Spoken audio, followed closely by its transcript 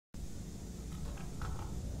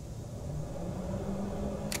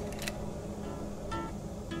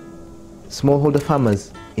smallholder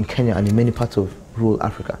farmers in Kenya and in many parts of rural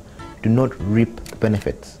Africa do not reap the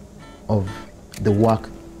benefits of the work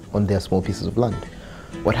on their small pieces of land.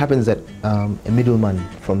 What happens is that a middleman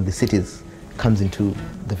from the cities comes into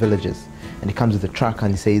the villages, and he comes with a truck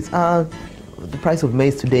and he says, the price of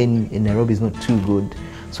maize today in Nairobi is not too good,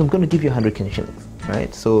 so I'm going to give you 100 Kenya shillings,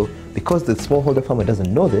 right? So because the smallholder farmer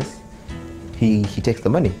doesn't know this, he takes the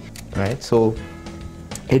money, right? So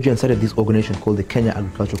Adrian started this organization called the Kenya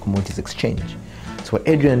Agricultural Commodities Exchange. So what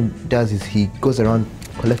Adrian does is he goes around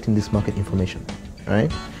collecting this market information,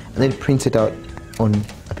 right? And then he prints it out on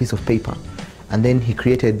a piece of paper. And then he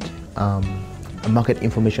created a market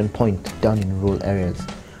information point down in rural areas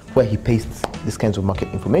where he pastes these kinds of market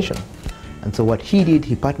information. And so what he did,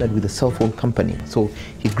 he partnered with a cell phone company. So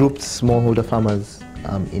he grouped smallholder farmers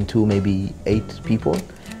into maybe 8 people,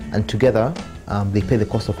 and together they pay the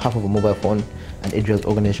cost of half of a mobile phone, and Adrian's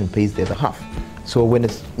organization pays the other half. So when a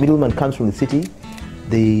middleman comes from the city,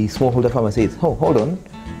 the smallholder farmer says, oh, hold on,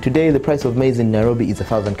 today the price of maize in Nairobi is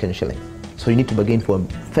 1,000 Kenya shillings. So you need to bargain for a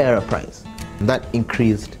fairer price. And that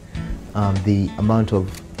increased the amount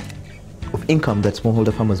of income that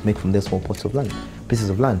smallholder farmers make from their small pieces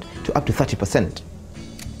of land, to up to 30%.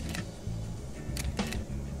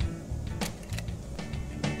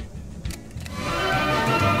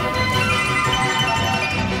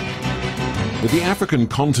 With the African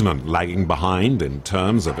continent lagging behind in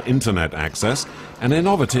terms of internet access, an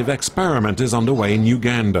innovative experiment is underway in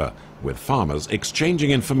Uganda, with farmers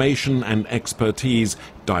exchanging information and expertise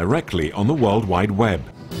directly on the World Wide Web.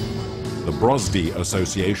 The Brosdi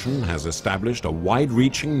Association has established a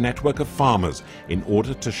wide-reaching network of farmers in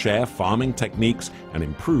order to share farming techniques and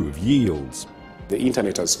improve yields. The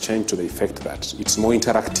internet has changed to the effect that it's more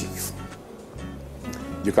interactive.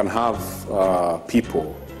 You can have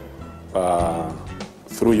people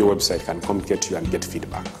through your website can communicate to you and get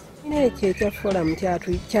feedback.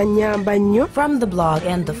 From the blog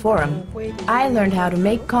and the forum, I learned how to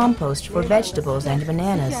make compost for vegetables and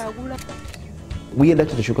bananas. We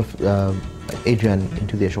elected Adrian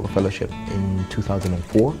into the Ashoka Fellowship in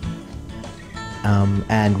 2004,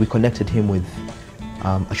 and we connected him with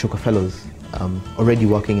Ashoka Fellows already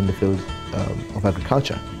working in the field of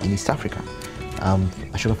agriculture in East Africa.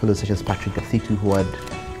 Ashoka Fellows such as Patrick Gathitu, who had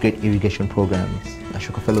great irrigation programs,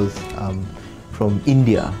 Ashoka Fellows from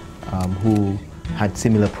India who had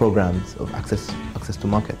similar programs of access to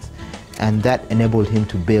markets, and that enabled him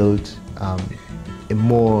to build a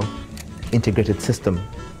more integrated system.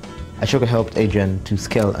 Ashoka helped Adrian to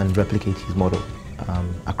scale and replicate his model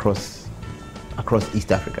across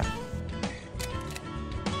East Africa.